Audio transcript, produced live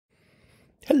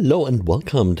Hello and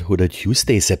welcome to the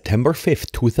Tuesday, September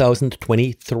 5th,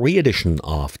 2023 edition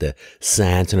of the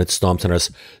SANS Internet Storm Center's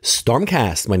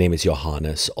Stormcast. My name is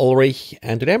Johannes Ulrich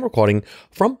and today I'm recording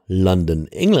from London,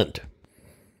 England.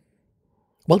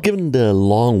 Well, given the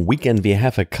long weekend, we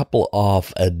have a couple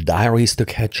of diaries to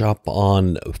catch up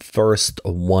on. First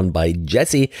one by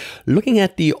Jesse, looking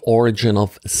at the origin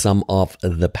of some of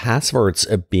the passwords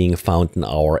being found in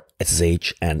our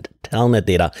SSH and Telnet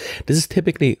data. This is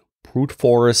typically brute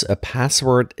force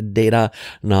password data.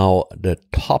 Now, the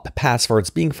top passwords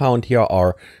being found here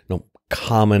are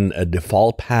common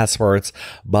default passwords,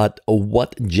 but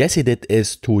what Jesse did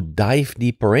is to dive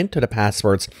deeper into the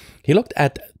passwords. He looked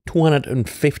at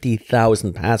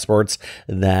 250,000 passwords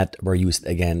that were used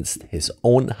against his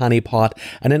own honeypot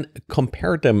and then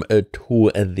compared them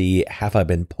to the Have I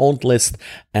Been Pwned list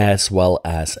as well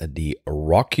as the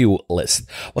RockU list.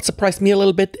 What surprised me a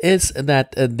little bit is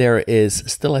that there is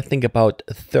still, I think, about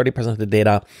 30% of the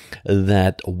data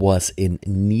that was in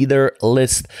neither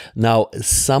list. Now,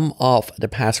 some of the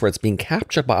passwords being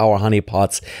captured by our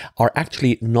honeypots are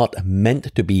actually not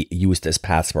meant to be used as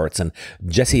passwords, and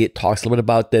Jesse talks a little bit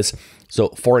about this. So,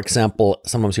 for example,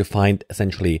 sometimes you find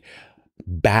essentially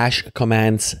bash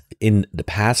commands in the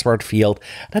password field.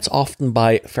 That's often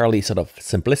by fairly sort of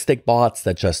simplistic bots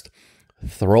that just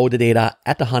throw the data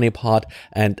at the honeypot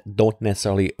and don't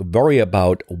necessarily worry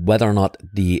about whether or not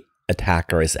the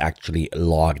attacker is actually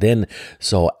logged in.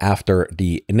 So after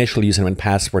the initial username and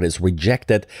password is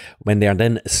rejected, when they are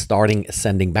then starting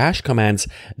sending bash commands,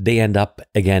 they end up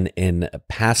again in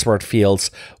password fields,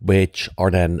 which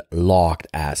are then logged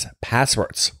as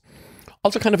passwords.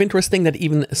 Also kind of interesting that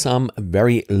even some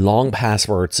very long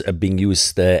passwords are being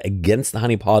used against the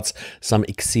honeypots, some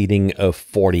exceeding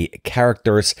 40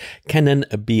 characters, can then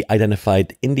be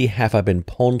identified in the Have I Been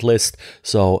Pwned list.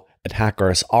 So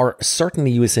attackers are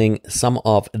certainly using some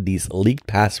of these leaked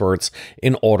passwords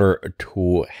in order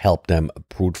to help them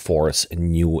brute force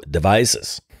new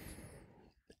devices.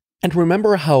 And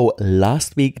remember how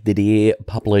last week the DA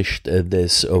published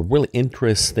this really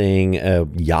interesting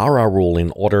YARA rule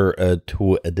in order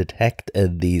to detect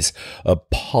these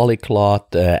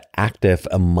polyglot active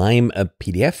MIME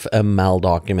PDF mal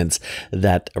documents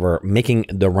that were making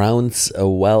the rounds?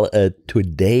 Well,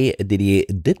 today the DA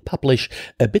did publish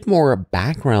a bit more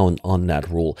background on that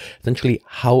rule, essentially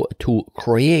how to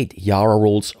create YARA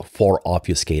rules for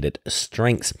obfuscated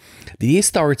strings. The DA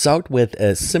starts out with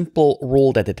a simple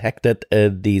rule that detects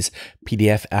these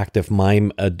PDF active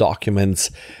MIME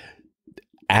documents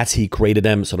as he created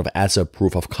them, sort of as a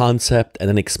proof of concept, and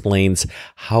then explains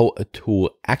how to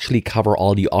actually cover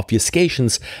all the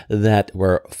obfuscations that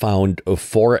were found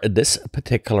for this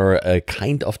particular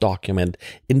kind of document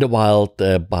in the wild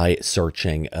by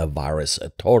searching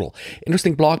VirusTotal.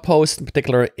 Interesting blog post, in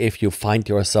particular if you find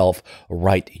yourself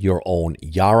write your own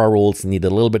YARA rules, need a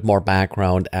little bit more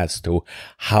background as to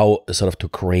how sort of to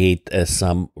create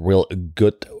some real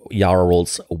good YARA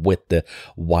rules with the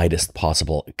widest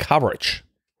possible coverage.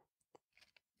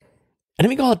 And then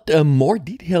we got more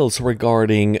details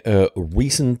regarding a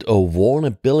recent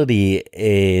vulnerability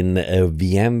in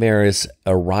VMware's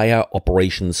Aria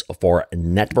operations for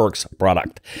networks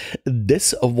product.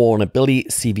 This vulnerability,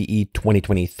 CVE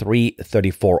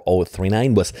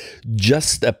 2023-34039, was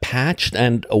just patched,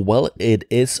 and well, it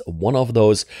is one of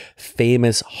those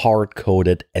famous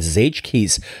hard-coded SSH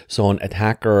keys. So an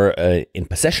attacker in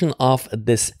possession of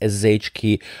this SSH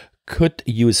key could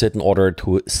use it in order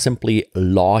to simply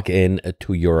log in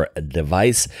to your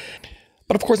device.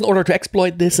 But of course, in order to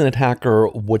exploit this, an attacker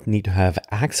would need to have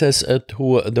access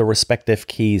to the respective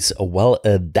keys. Well,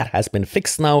 that has been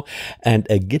fixed now, and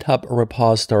a GitHub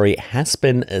repository has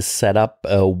been set up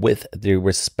with the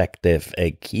respective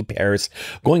key pairs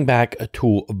going back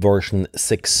to version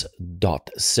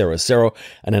 6.00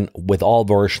 and then with all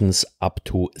versions up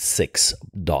to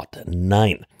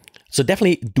 6.9. So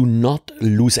definitely do not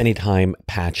lose any time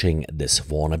patching this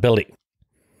vulnerability.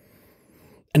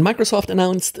 And Microsoft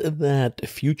announced that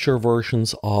future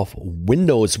versions of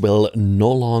Windows will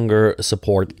no longer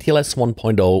support TLS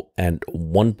 1.0 and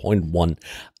 1.1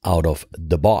 out of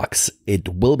the box. It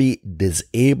will be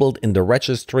disabled in the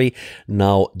registry.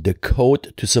 Now, the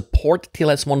code to support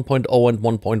TLS 1.0 and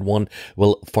 1.1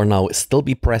 will for now still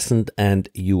be present, and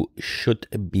you should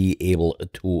be able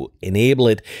to enable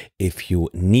it if you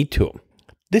need to.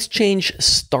 This change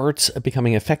starts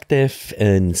becoming effective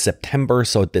in September,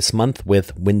 so this month,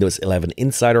 with Windows 11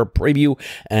 Insider Preview,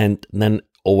 and then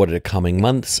over the coming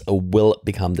months will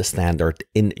become the standard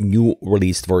in new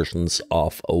released versions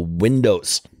of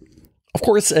Windows. Of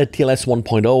course, TLS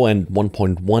 1.0 and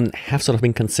 1.1 have sort of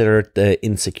been considered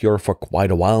insecure for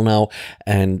quite a while now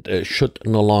and should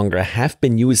no longer have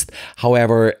been used.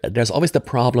 However, there's always the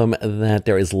problem that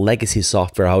there is legacy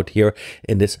software out here.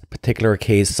 In this particular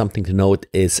case, something to note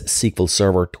is SQL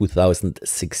Server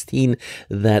 2016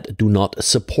 that do not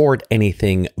support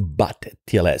anything but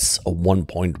TLS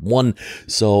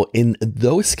 1.1. So in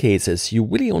those cases, you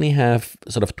really only have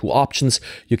sort of two options.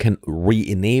 You can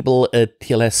re-enable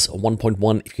TLS 1.1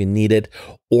 if you need it,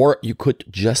 or you could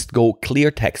just go clear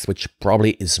text, which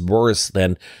probably is worse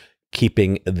than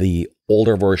keeping the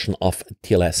older version of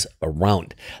TLS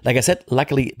around. Like I said,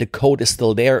 luckily the code is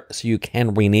still there, so you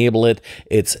can re-enable it.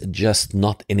 It's just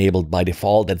not enabled by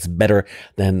default. That's better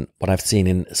than what I've seen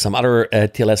in some other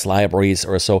TLS libraries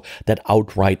or so that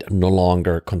outright no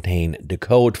longer contain the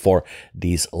code for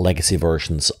these legacy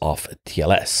versions of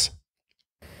TLS.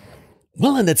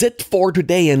 Well, and that's it for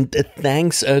today, and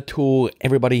thanks to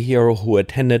everybody here who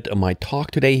attended my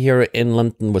talk today here in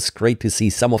London. It was great to see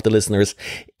some of the listeners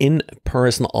in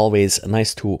person. Always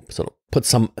nice to sort of put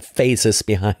some faces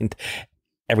behind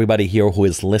everybody here who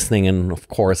is listening, and of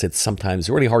course it's sometimes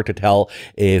really hard to tell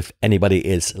if anybody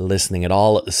is listening at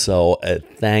all. So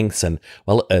thanks, and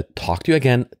well, talk to you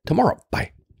again tomorrow.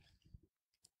 Bye.